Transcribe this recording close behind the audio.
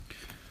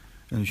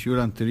En el shiur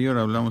anterior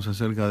hablamos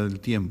acerca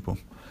del tiempo,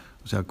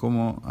 o sea,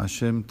 cómo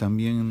Hashem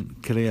también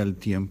crea el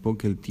tiempo,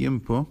 que el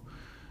tiempo,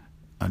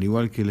 al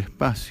igual que el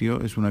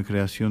espacio, es una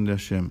creación de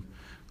Hashem.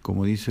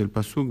 Como dice el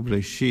Pasuk,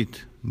 Breishit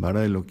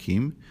bara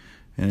Elohim,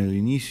 en el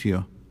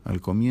inicio, al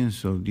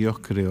comienzo, Dios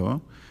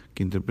creó,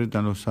 que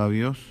interpretan los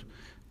sabios,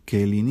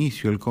 que el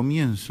inicio, el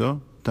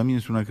comienzo, también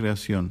es una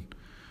creación.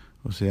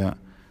 O sea,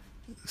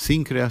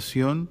 sin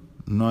creación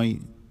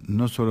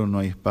no solo no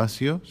hay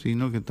espacio,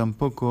 sino que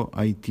tampoco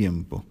hay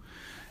tiempo.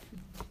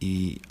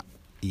 Y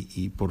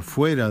por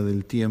fuera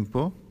del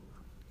tiempo,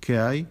 ¿qué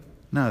hay?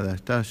 Nada,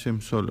 está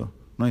Hashem solo.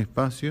 No hay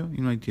espacio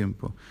y no hay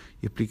tiempo.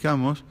 Y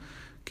explicamos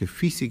que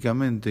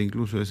físicamente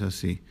incluso es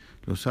así.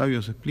 Los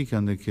sabios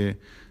explican de que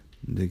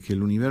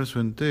el universo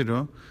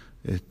entero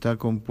está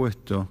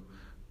compuesto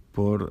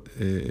por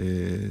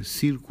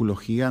círculos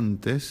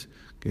gigantes,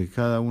 que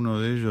cada uno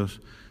de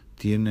ellos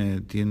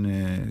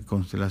tiene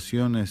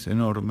constelaciones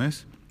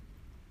enormes,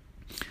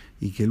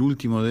 y que el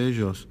último de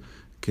ellos,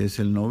 que es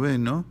el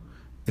noveno,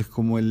 es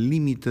como el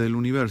límite del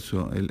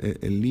universo,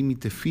 el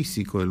límite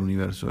físico del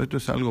universo. Esto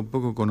es algo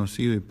poco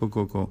conocido y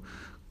poco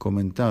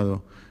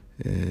comentado,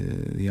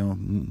 digamos,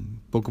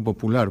 poco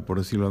popular, por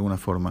decirlo de alguna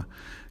forma,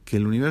 que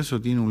el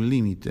universo tiene un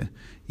límite,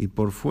 y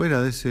por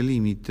fuera de ese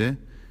límite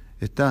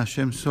está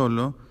Hashem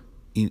solo,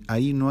 y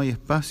ahí no hay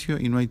espacio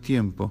y no hay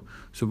tiempo.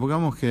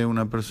 Supongamos que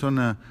una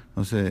persona,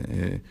 no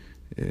sé,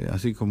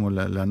 así como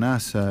la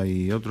NASA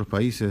y otros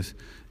países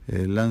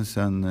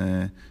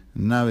lanzan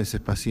naves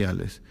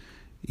espaciales,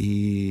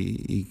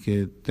 y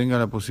que tenga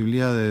la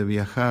posibilidad de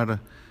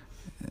viajar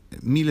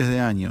miles de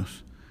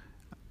años.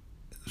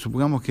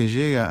 Supongamos que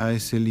llega a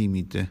ese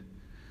límite,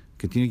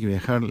 que tiene que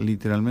viajar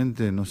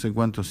literalmente no sé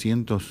cuántos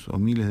cientos o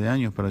miles de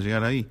años para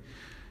llegar ahí.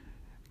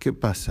 ¿Qué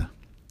pasa?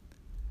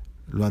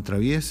 ¿Lo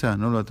atraviesa?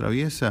 ¿No lo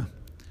atraviesa?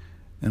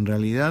 En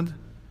realidad,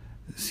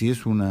 si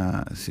es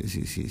una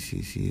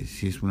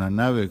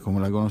nave como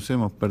la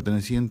conocemos,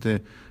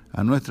 perteneciente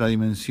a nuestra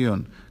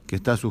dimensión, que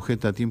está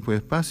sujeta a tiempo y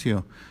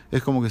espacio,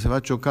 es como que se va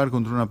a chocar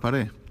contra una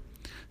pared.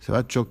 Se va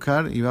a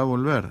chocar y va a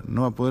volver,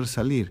 no va a poder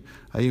salir.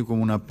 Hay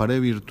como una pared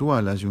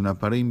virtual, hay una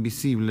pared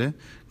invisible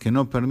que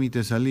no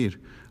permite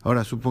salir.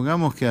 Ahora,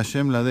 supongamos que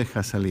Hashem la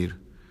deja salir.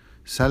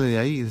 Sale de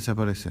ahí y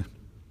desaparece.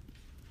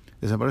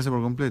 Desaparece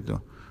por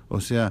completo. O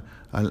sea,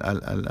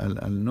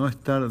 al no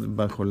estar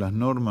bajo las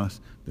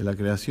normas de la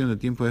creación de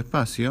tiempo y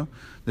espacio,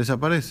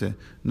 desaparece.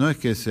 No es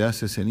que se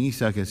hace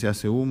ceniza, que se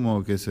hace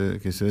humo, que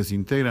se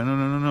desintegra.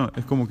 No.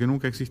 Es como que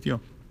nunca existió.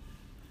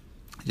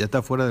 Ya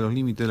está fuera de los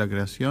límites de la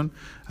creación.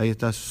 Ahí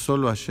está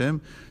solo Hashem,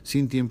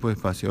 sin tiempo y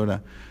espacio.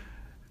 Ahora,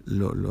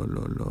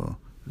 lo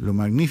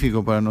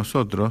magnífico para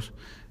nosotros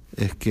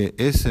es que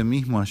ese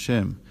mismo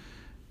Hashem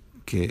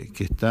que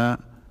está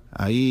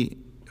ahí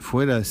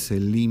fuera de ese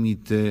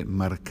límite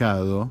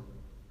marcado,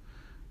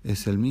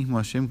 es el mismo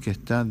Hashem que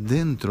está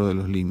dentro de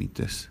los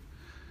límites.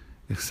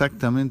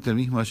 Exactamente el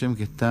mismo Hashem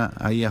que está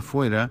ahí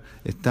afuera,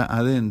 está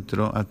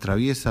adentro,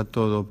 atraviesa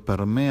todo,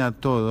 permea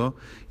todo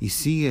y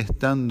sigue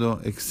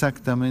estando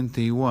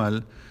exactamente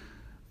igual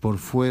por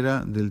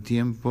fuera del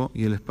tiempo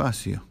y el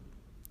espacio.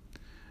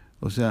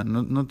 O sea,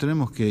 no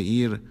tenemos que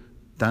ir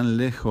tan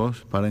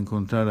lejos para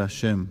encontrar a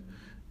Hashem,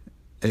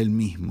 Él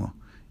mismo.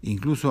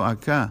 Incluso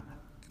acá,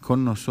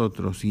 con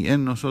nosotros y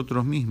en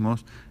nosotros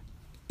mismos,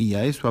 y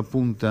a eso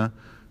apunta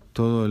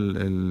todo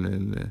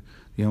el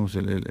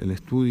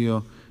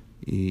estudio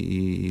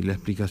y la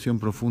explicación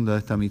profunda de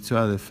esta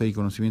mitzvah de fe y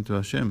conocimiento de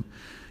Hashem.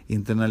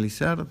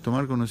 Internalizar,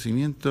 tomar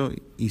conocimiento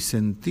y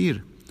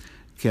sentir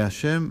que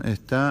Hashem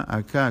está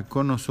acá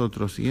con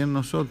nosotros y en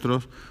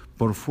nosotros,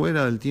 por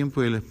fuera del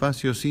tiempo y el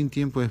espacio, sin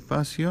tiempo y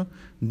espacio,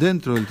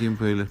 dentro del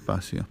tiempo y el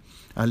espacio.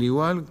 Al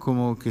igual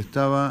como que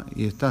estaba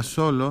y está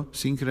solo,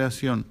 sin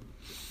creación.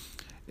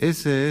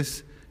 Ese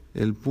es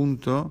el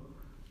punto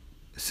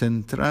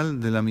central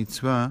de la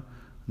mitzvah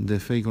de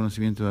fe y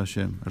conocimiento de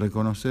Hashem,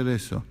 reconocer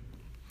eso.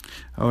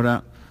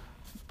 Ahora,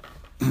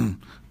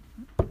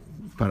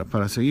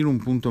 para seguir un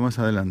punto más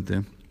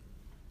adelante,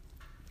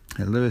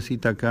 el Rebbe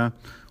cita acá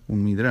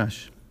un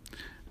Midrash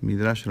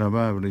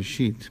Rabbah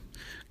Breshit,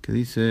 que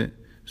dice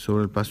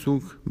sobre el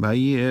Pasuk,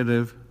 Vayi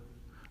Erev,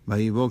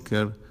 Vayi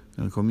Boker,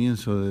 en el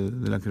comienzo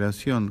de la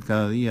creación,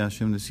 cada día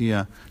Hashem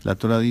decía, la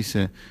Torah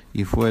dice,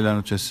 y fue el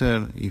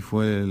anochecer, y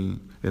fue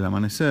el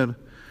amanecer.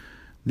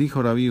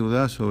 Dijo Rabbi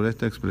Yehuda sobre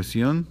esta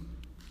expresión,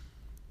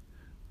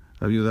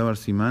 Rabbi Yehuda bar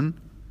Simán,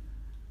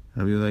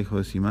 Rabbi Yehuda hijo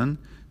de Simán,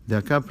 de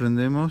acá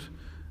aprendemos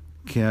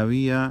que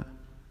había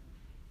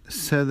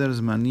Seder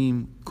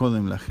Zmanim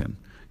Kodem Lahem,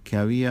 que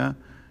había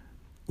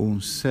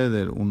un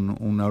Seder,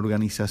 una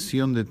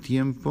organización de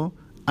tiempo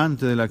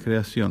antes de la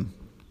creación.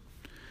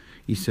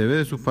 Y se ve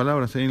de sus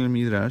palabras ahí en el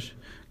Midrash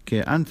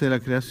que antes de la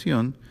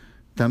creación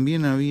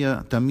también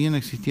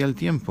existía el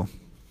tiempo,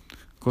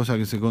 cosa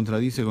que se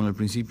contradice con el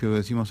principio que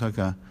decimos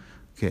acá,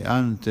 que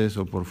antes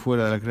o por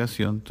fuera de la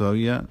creación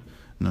todavía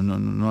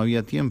no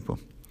había tiempo.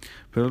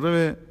 Pero el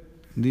Rebbe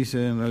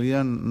dice, en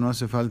realidad no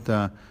hace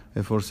falta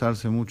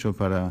esforzarse mucho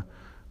para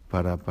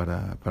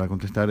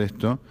contestar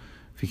esto.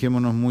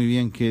 fijémonos muy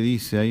bien qué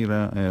dice ahí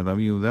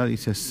Rabbi Yehuda,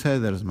 dice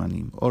Seder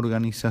Zmanim,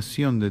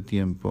 organización de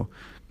tiempo,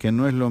 que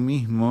no es lo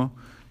mismo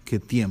que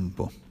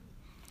tiempo.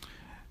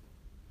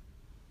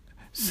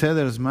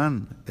 Seder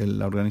Zman,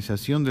 la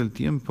organización del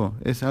tiempo,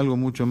 es algo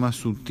mucho más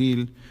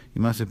sutil y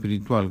más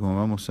espiritual,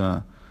 como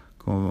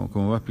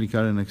va a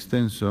explicar en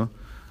extenso.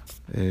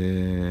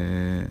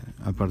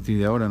 A partir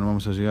de ahora no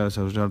vamos a llegar a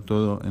desarrollar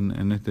todo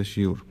en este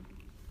shiur.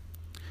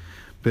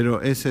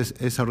 Pero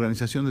esa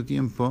organización de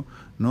tiempo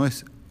no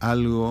es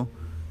algo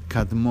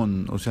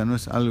katmon, o sea, no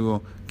es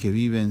algo que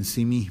vive en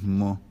sí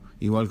mismo,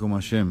 igual como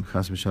Hashem,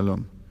 Has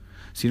Shalom,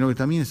 sino que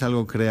también es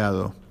algo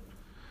creado.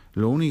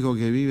 Lo único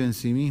que vive en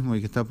sí mismo y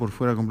que está por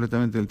fuera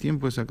completamente del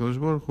tiempo es HaKadosh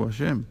Baruj Hu,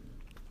 Hashem.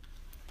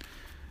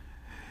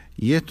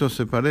 Y esto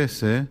se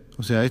parece,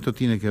 o sea, esto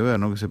tiene que ver,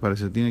 no que se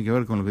parece, tiene que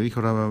ver con lo que dijo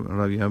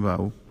Rabbi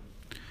Abau,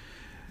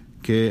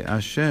 que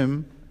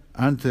Hashem,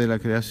 antes de la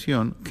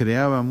creación,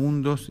 creaba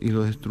mundos y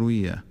los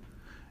destruía.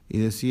 Y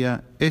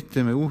decía,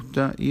 este me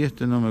gusta y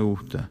este no me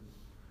gusta.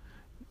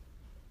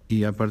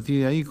 Y a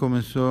partir de ahí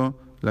comenzó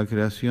la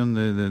creación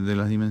de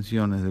las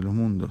dimensiones, de los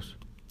mundos.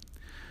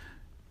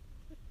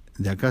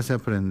 De acá se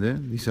aprende,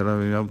 dice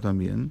Rabbi Abau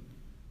también,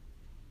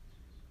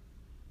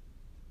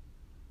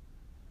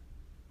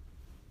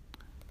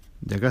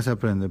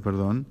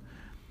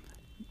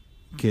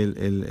 que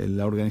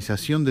la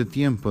organización de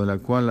tiempo de la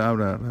cual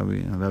habla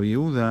Rabbi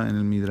Yehuda en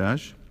el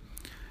Midrash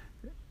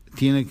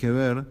tiene que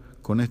ver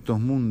con estos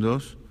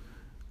mundos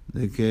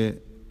de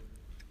que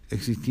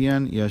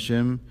existían y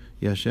Hashem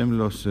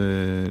los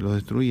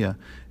destruía.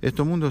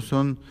 Estos mundos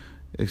son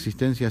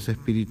existencias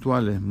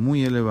espirituales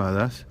muy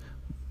elevadas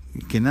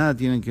que nada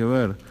tienen que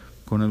ver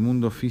con el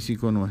mundo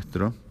físico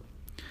nuestro,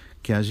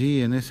 que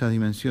allí en esas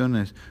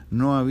dimensiones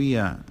no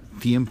había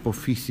tiempo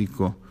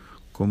físico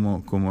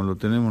como lo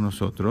tenemos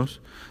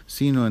nosotros,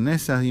 sino en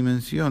esas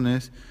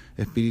dimensiones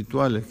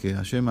espirituales que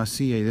Hashem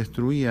hacía y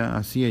destruía,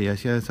 hacía y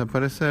hacía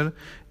desaparecer,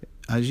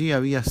 allí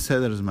había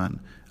Seder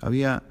Zman,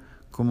 había,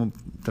 como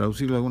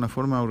traducirlo de alguna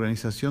forma,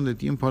 organización de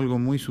tiempo, algo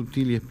muy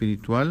sutil y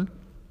espiritual,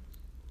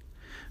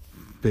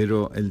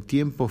 pero el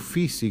tiempo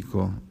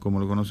físico, como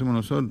lo conocemos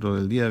nosotros,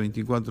 del día de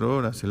 24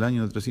 horas, el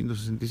año de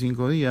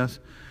 365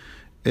 días,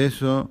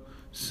 eso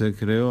se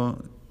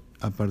creó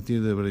a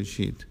partir de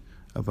Bereshit,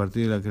 a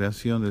partir de la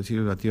creación del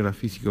cielo y la tierra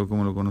físico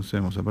como lo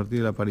conocemos, a partir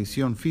de la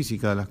aparición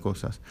física de las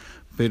cosas.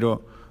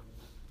 Pero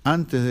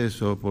antes de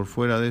eso, por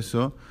fuera de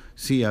eso,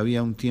 sí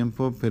había un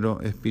tiempo,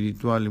 pero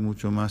espiritual y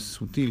mucho más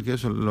sutil, que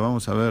eso lo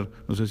vamos a ver,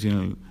 no sé si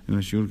en el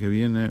shiur que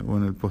viene o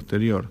en el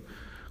posterior,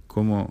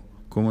 cómo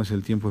es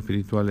el tiempo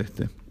espiritual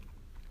este.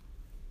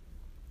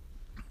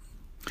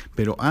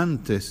 Pero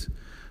antes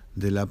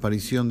de la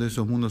aparición de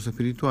esos mundos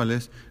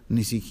espirituales,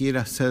 ni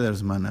siquiera Seder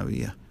Zman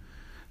había,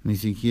 ni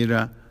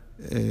siquiera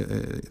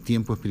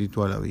tiempo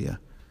espiritual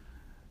había,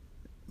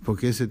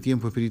 porque ese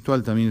tiempo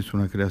espiritual también es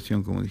una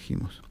creación, como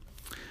dijimos.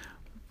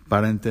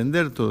 Para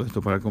entender todo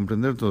esto, para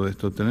comprender todo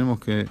esto, tenemos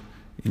que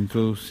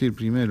introducir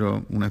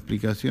primero una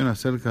explicación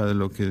acerca de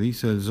lo que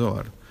dice el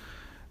Zohar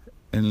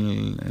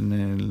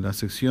en la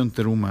sección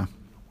Terumá,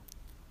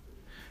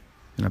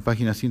 en la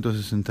página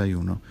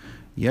 161.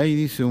 Y ahí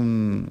dice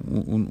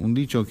un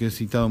dicho que he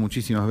citado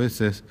muchísimas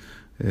veces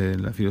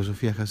en la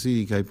filosofía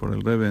jasídica y por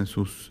el Rebbe en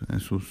sus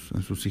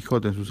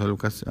sijot, en sus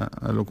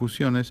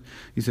alocuciones,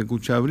 dice: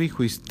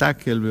 Kuchabrihu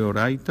istakel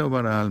beoraita o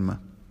bara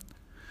alma.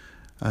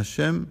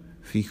 Hashem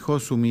fijó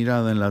su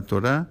mirada en la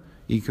Torá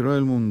y creó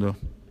el mundo.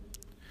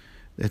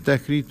 Está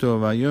escrito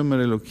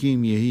Vayomer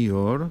Elohim yehi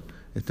or,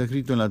 está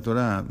escrito en la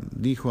Torá,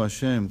 dijo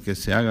Hashem que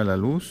se haga la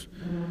luz.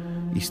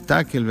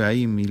 Istakel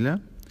be'aim mila,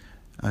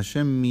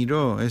 Hashem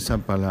miró esa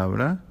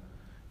palabra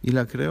y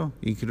la creó,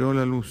 y creó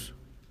la luz.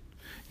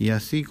 Y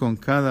así con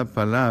cada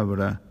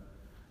palabra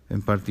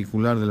en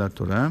particular de la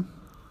Torá,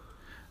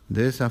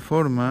 de esa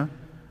forma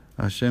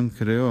Hashem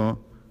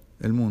creó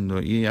el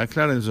mundo. Y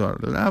aclara el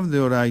Zohar, Lav de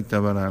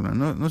Oraita Barana,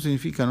 no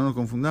significa, no nos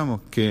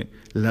confundamos, que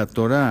la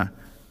Torá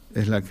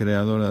es la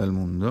creadora del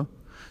mundo,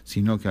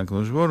 sino que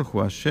HaKadosh Baruj Hu,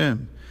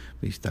 Hashem,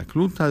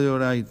 Vistakluta de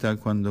Oraita,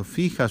 cuando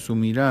fija su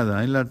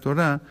mirada en la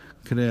Torá,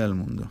 crea el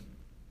mundo.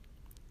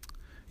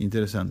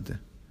 Interesante.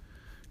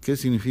 ¿Qué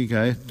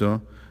significa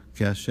esto?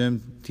 Que Hashem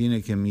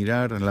tiene que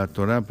mirar la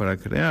Torá para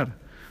crear.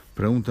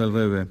 Pregunta el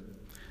Rebbe,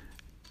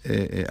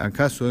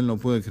 ¿acaso él no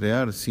puede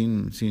crear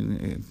sin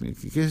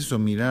 ¿qué es eso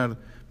mirar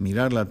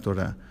la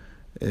Torá?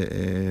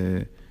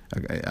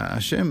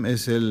 Hashem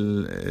es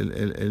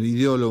el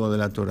ideólogo de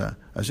la Torá.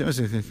 Hashem es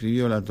el que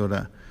escribió la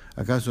Torá.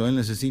 ¿Acaso él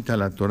necesita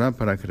la Torá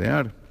para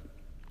crear?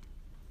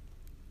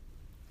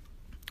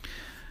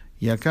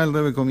 Y acá el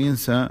Rebbe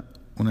comienza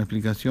una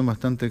explicación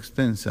bastante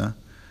extensa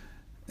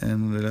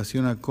en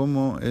relación a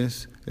cómo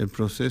es el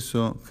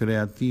proceso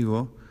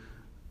creativo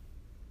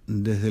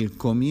desde el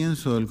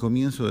comienzo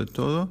de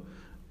todo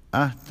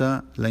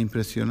hasta la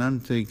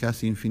impresionante y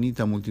casi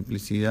infinita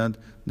multiplicidad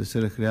de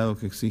seres creados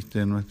que existe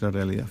en nuestra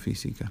realidad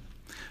física.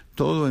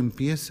 Todo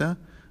empieza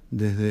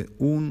desde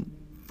un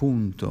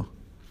punto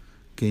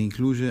que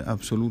incluye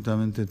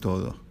absolutamente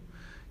todo.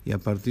 Y a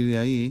partir de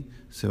ahí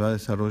se va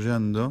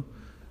desarrollando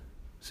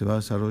se va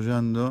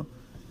desarrollando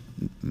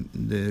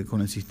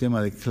con el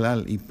sistema de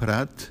Klal y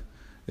Prat,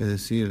 es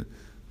decir,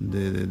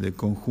 de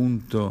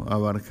conjunto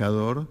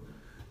abarcador,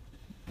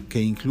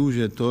 que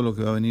incluye todo lo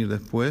que va a venir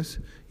después,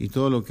 y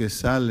todo lo que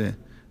sale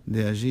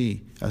de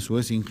allí, a su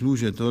vez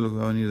incluye todo lo que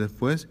va a venir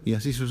después, y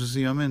así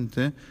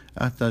sucesivamente,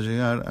 hasta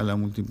llegar a la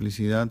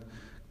multiplicidad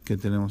que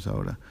tenemos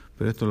ahora.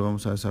 Pero esto lo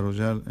vamos a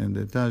desarrollar en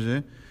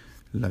detalle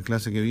la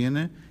clase que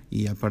viene,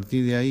 y a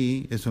partir de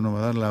ahí, eso nos va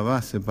a dar la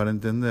base para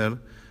entender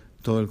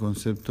todo el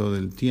concepto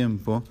del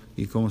tiempo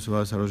y cómo se va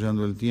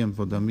desarrollando el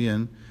tiempo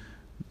también,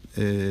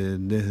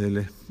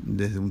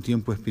 desde un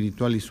tiempo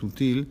espiritual y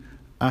sutil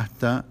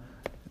hasta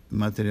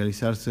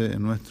materializarse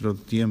en nuestro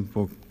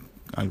tiempo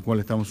al cual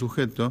estamos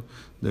sujetos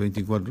de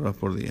 24 horas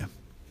por día.